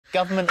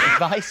government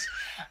advice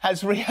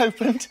has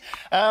reopened,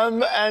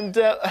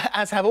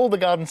 as have all the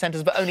garden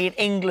centres, but only in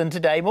England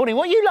today. Morning,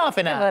 what are you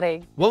laughing at?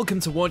 Morning. Welcome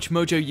to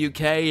WatchMojo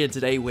UK, and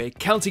today we're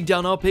counting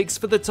down our picks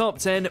for the top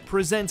 10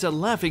 presenter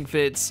laughing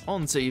fits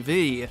on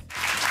TV.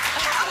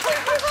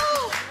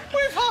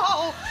 We've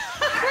all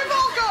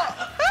got...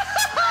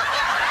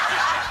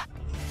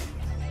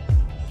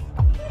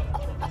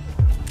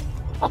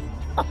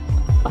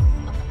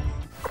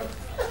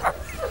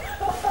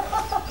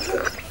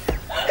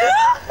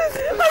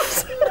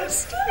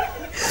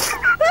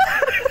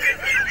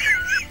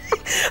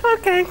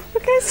 Okay,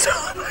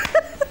 stop.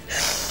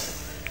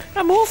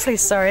 I'm awfully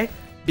sorry.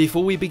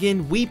 Before we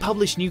begin, we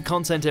publish new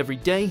content every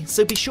day,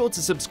 so be sure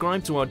to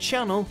subscribe to our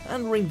channel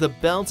and ring the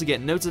bell to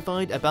get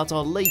notified about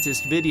our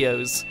latest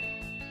videos.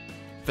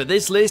 For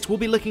this list, we'll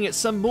be looking at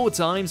some more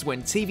times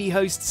when TV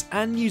hosts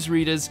and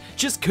newsreaders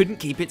just couldn't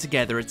keep it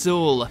together at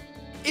all.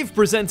 If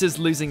presenters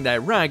losing their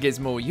rag is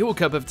more your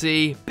cup of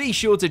tea, be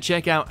sure to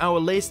check out our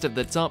list of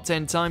the top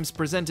 10 times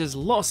presenters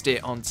lost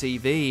it on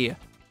TV.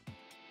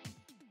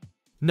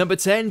 Number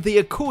 10, the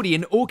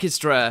Accordion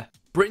Orchestra.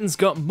 Britain's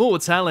got more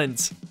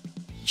talent.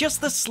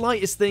 Just the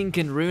slightest thing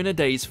can ruin a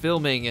day's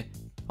filming.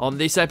 On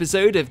this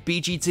episode of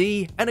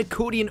BGT, an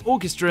accordion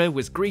orchestra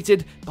was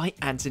greeted by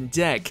Ant and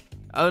Dec.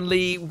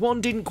 Only one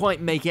didn't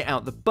quite make it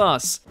out the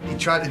bus. He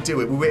tried to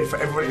do it, we waited for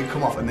everybody to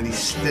come off, and then he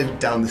slid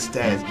down the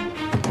stairs.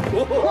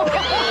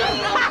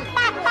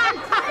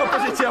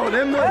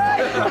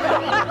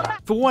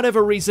 For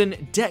whatever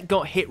reason, Dec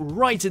got hit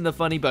right in the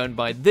funny bone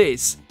by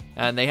this,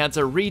 and they had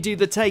to redo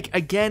the take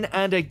again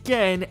and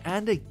again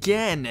and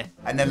again.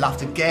 And then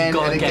laughed again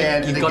and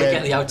again and again. You've got to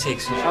get the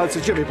outtakes. Oh, it's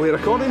a Jimmy Blair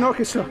accordion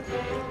orchestra.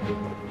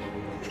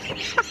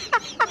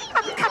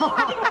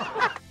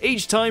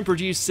 Each time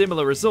produced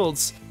similar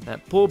results.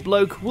 That poor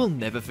bloke will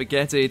never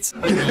forget it.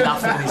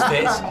 Laughing in his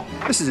face.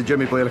 This is a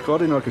Jimmy Blair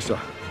accordion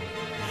orchestra.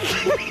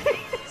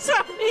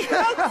 Sorry,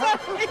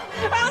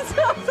 I'm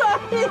so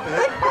sorry.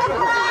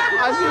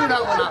 I knew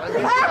that one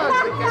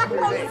happened.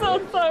 I'm so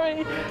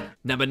sorry.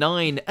 Number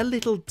 9, a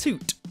little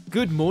toot.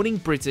 Good morning,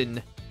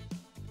 Britain.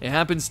 It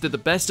happens to the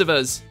best of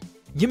us.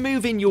 You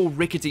move in your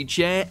rickety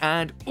chair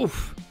and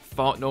oof,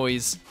 fart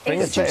noise.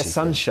 Bring a bit of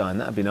sunshine,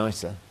 that'd be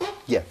nicer.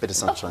 Yeah, bit of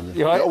sunshine.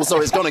 You right? Oh,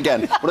 sorry, it's gone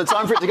again. Well, it's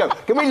time for it to go.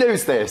 Can we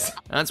lose this?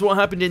 That's what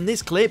happened in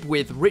this clip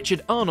with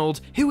Richard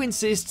Arnold, who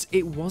insists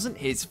it wasn't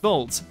his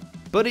fault.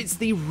 But it's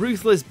the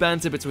ruthless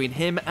banter between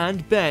him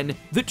and Ben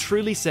that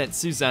truly sets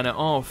Susanna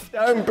off.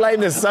 Don't blame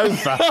the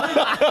sofa.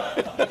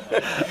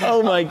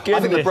 Oh my goodness. I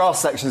think the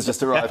brass section's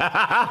just arrived.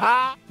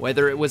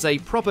 Whether it was a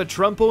proper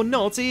trump or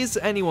not is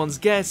anyone's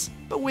guess,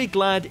 but we're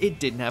glad it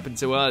didn't happen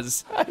to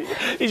us.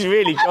 He's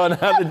really gone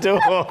out the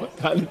door.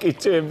 I think he's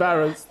too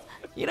embarrassed.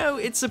 You know,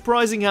 it's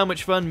surprising how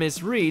much fun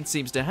Miss Reid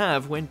seems to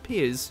have when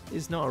Piers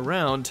is not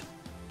around.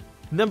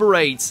 Number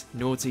 8,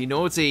 Naughty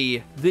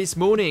Naughty, This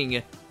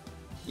Morning.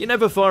 You're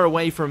never far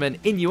away from an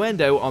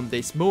innuendo on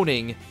This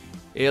Morning.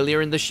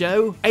 Earlier in the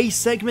show, a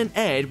segment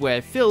aired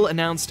where Phil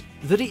announced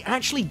that he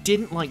actually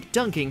didn't like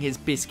dunking his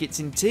biscuits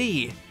in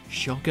tea.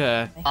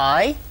 Shocker.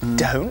 I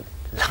don't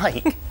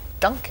like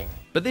dunking.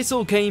 But this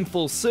all came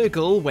full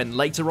circle when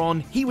later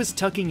on he was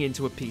tucking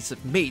into a piece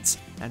of meat,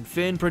 and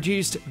Fern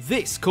produced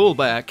this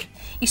callback.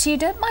 You see, you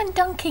don't mind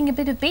dunking a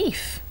bit of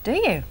beef, do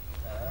you?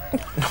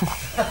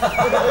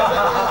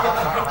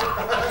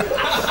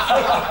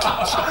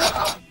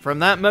 From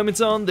that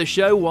moment on, the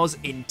show was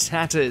in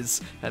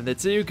tatters, and the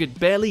two could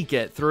barely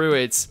get through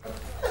it.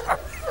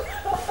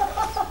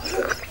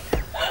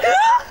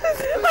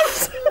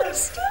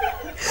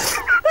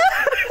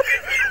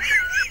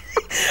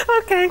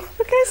 Okay,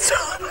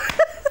 stop.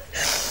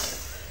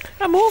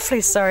 I'm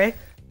awfully sorry.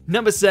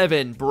 Number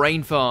 7,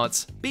 Brain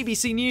Fart,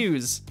 BBC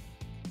News.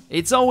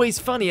 It's always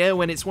funnier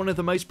when it's one of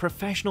the most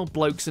professional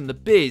blokes in the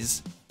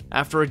biz.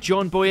 After a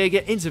John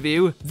Boyega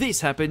interview,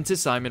 this happened to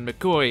Simon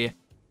McCoy.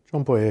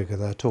 John Boyega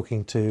there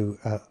talking to...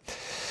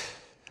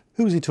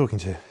 who was he talking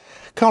to?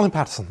 Colin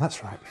Patterson,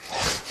 that's right.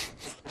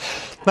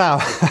 Now...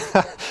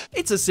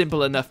 It's a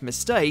simple enough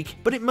mistake,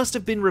 but it must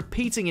have been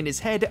repeating in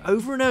his head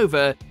over and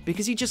over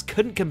because he just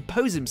couldn't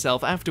compose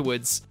himself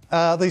afterwards.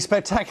 The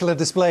spectacular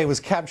display was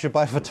captured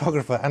by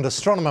photographer and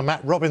astronomer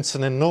Matt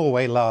Robinson in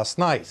Norway last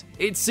night.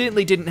 It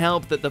certainly didn't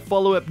help that the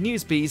follow-up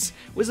news piece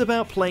was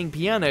about playing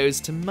pianos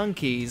to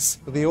monkeys.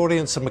 With the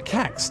audience of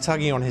macaques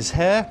tugging on his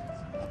hair,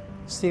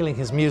 stealing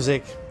his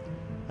music,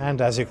 and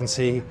as you can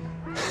see,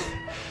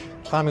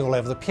 climbing all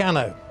over the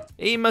piano.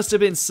 He must have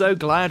been so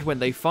glad when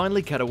they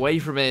finally cut away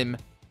from him.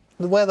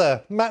 The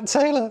weather, Matt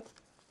Taylor.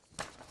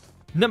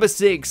 Number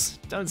 6,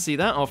 don't see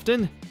that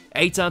often.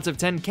 8 out of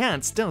 10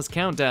 Cats does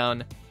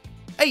Countdown.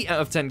 8 out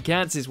of 10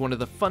 Cats is one of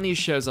the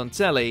funniest shows on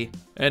telly,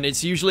 and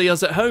it's usually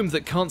us at home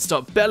that can't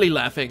stop belly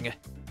laughing.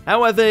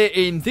 However,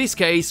 in this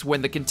case,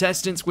 when the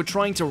contestants were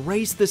trying to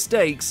raise the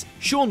stakes,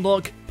 Sean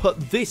Locke put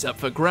this up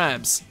for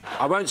grabs.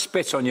 I won't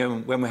spit on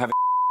you when we're having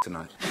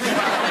tonight.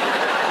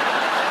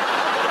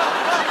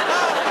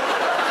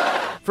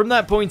 From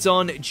that point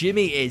on,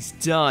 Jimmy is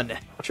done.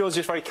 Sean's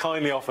just very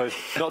kindly offered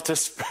not to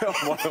spit on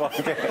one of our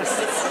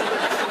guests.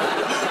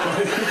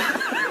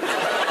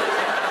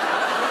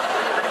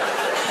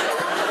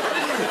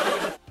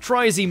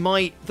 Try as he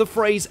might, the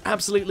phrase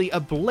absolutely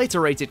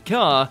obliterated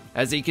Carr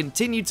as he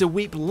continued to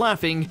weep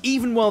laughing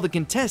even while the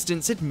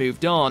contestants had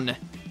moved on.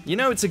 You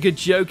know it's a good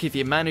joke if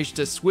you manage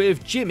to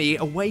swerve Jimmy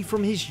away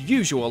from his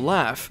usual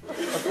laugh.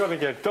 I've gone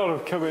again.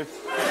 Donald, come in.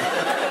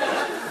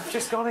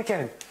 Just gone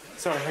again.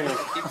 Sorry, hang on.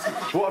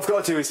 What I've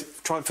got to do is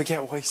try and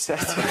forget what he said.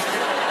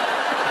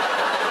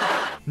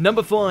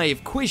 Number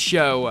 5, Quiz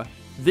Show.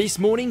 This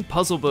morning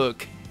puzzle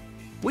book.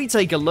 We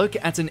take a look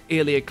at an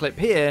earlier clip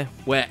here,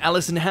 where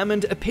Alison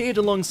Hammond appeared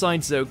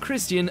alongside Zoe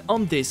Christian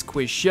on this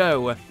quiz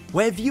show,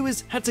 where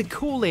viewers had to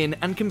call in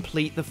and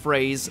complete the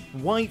phrase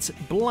white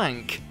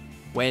blank.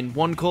 When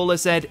one caller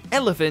said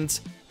elephant,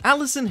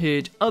 Alison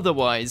heard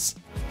otherwise.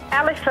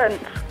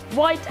 Elephant.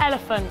 White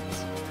elephant.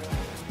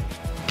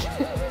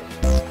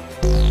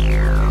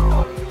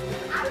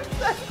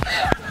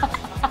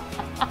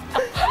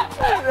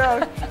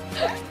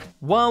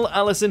 While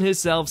Alison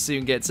herself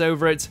soon gets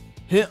over it,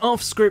 her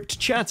off-script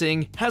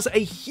chatting has a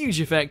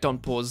huge effect on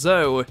poor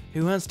Zoe,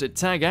 who has to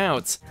tag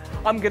out.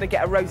 I'm going to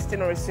get a roast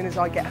dinner as soon as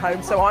I get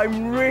home, so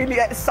I'm really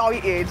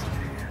excited.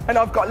 And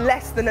I've got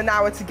less than an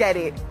hour to get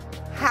it.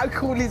 How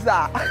cool is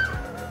that?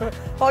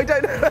 I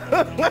don't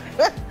know.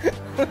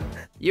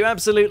 You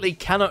absolutely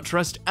cannot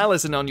trust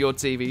Alison on your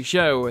TV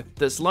show.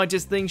 The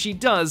slightest thing she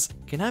does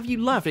can have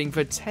you laughing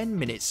for 10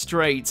 minutes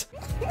straight.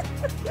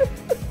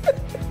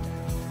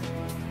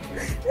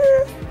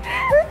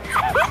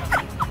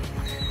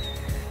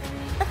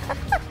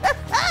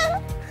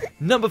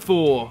 Number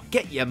 4,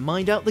 get your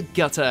mind out the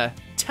gutter,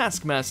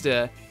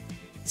 Taskmaster.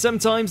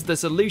 Sometimes the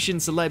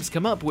solutions celebs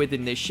come up with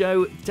in this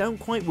show don't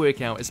quite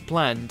work out as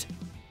planned.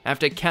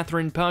 After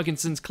Catherine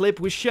Parkinson's clip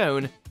was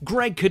shown,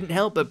 Greg couldn't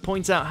help but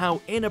point out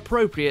how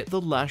inappropriate the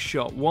last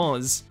shot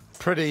was.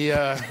 Pretty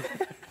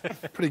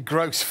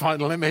gross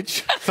final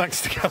image,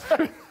 thanks to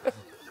Catherine.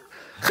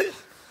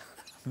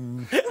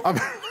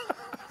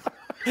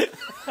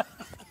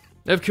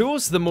 Of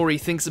course, the more he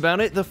thinks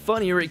about it, the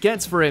funnier it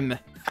gets for him.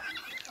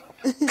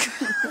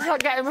 I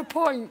get him a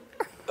point.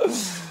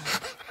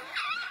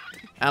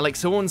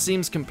 Alex Horne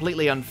seems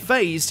completely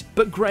unfazed,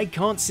 but Greg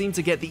can't seem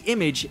to get the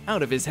image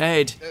out of his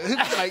head. Who'd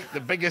make the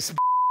biggest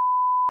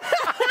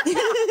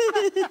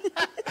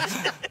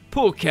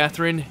Poor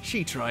Catherine,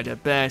 she tried her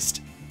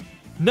best.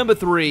 Number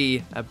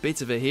 3, a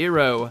bit of a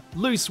hero,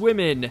 loose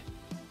women.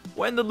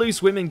 When the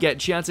loose women get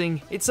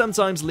chatting, it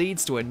sometimes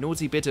leads to a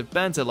naughty bit of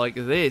banter like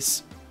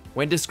this.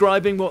 When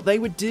describing what they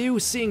would do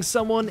seeing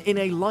someone in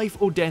a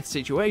life or death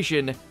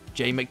situation,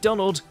 Jay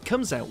McDonald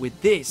comes out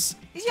with this.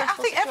 Yeah, I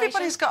think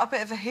everybody's got a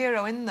bit of a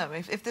hero in them.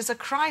 If there's a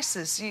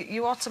crisis,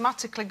 you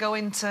automatically go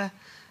into...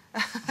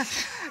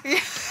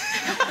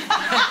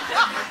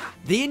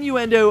 The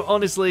innuendo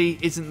honestly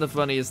isn't the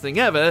funniest thing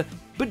ever,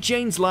 but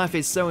Jane's laugh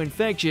is so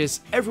infectious,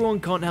 everyone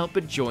can't help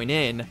but join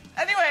in.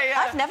 Anyway...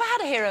 I've never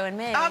had a hero in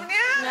me. Haven't you?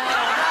 No.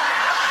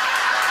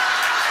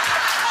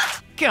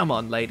 Come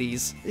on,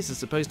 ladies, this is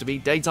supposed to be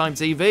daytime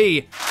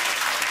TV.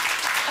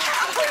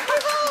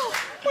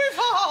 We've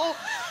all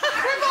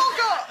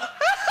got...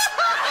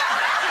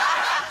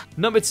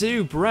 Number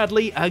 2,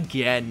 Bradley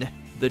again.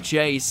 The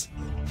Chase.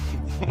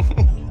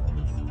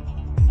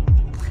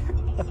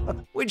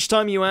 Which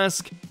time, you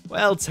ask?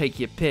 Well, take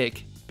your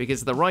pick,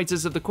 because the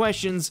writers of the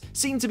questions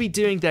seem to be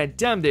doing their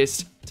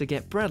damnedest to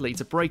get Bradley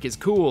to break his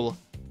cool.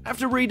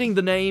 After reading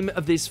the name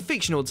of this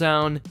fictional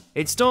town,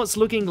 it starts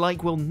looking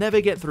like we'll never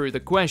get through the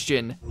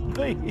question.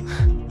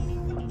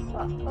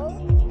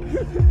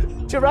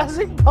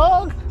 Jurassic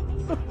Park?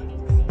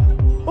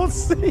 Or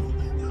see?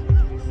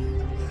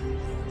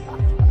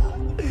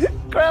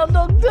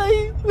 Groundhog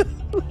Day?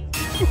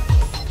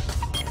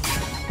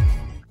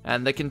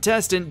 And the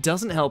contestant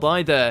doesn't help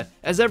either,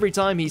 as every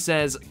time he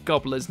says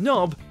Gobbler's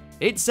Knob,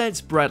 it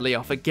sets Bradley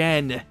off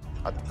again.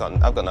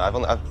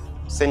 I've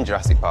seen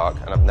Jurassic Park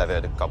and I've never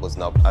heard of Gobbler's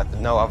Knob.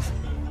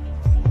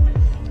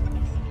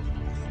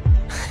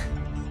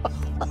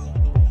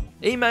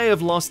 He may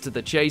have lost to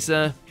the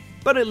chaser,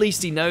 but at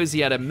least he knows he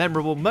had a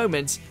memorable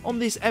moment on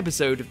this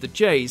episode of The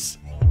Chase.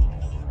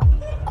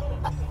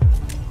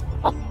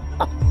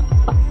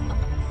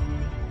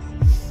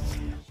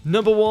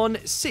 Number 1,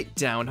 sit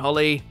down,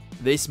 Holly.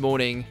 This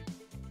morning.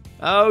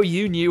 Oh,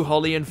 you knew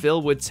Holly and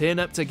Phil would turn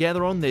up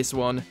together on this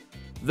one.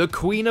 The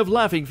Queen of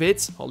Laughing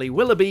Fits, Holly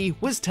Willoughby,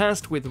 was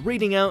tasked with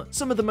reading out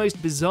some of the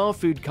most bizarre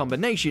food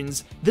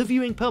combinations the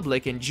viewing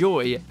public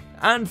enjoy.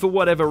 And for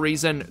whatever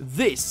reason,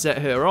 this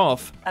set her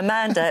off.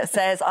 Amanda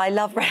says, I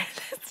love red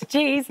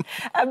cheese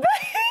and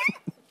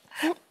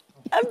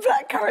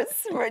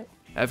blackcurrant.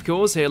 Of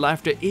course, her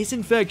laughter is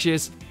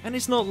infectious, and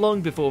it's not long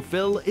before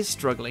Phil is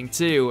struggling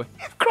too.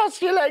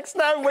 Cross your legs.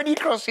 No, when you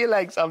cross your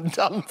legs, I'm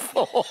done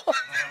for.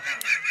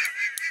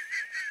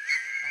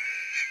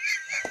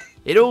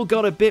 It all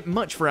got a bit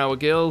much for our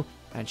girl,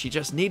 and she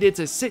just needed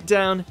to sit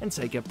down and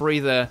take a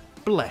breather.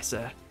 Bless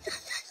her.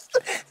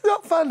 It's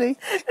not funny.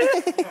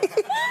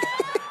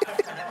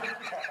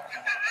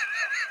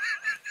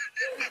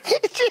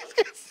 It's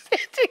just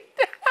sitting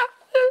down.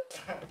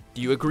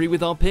 Do you agree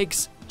with our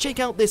picks? Check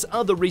out this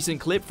other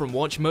recent clip from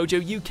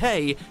WatchMojo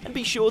UK and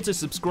be sure to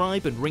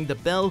subscribe and ring the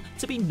bell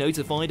to be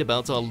notified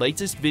about our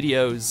latest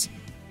videos.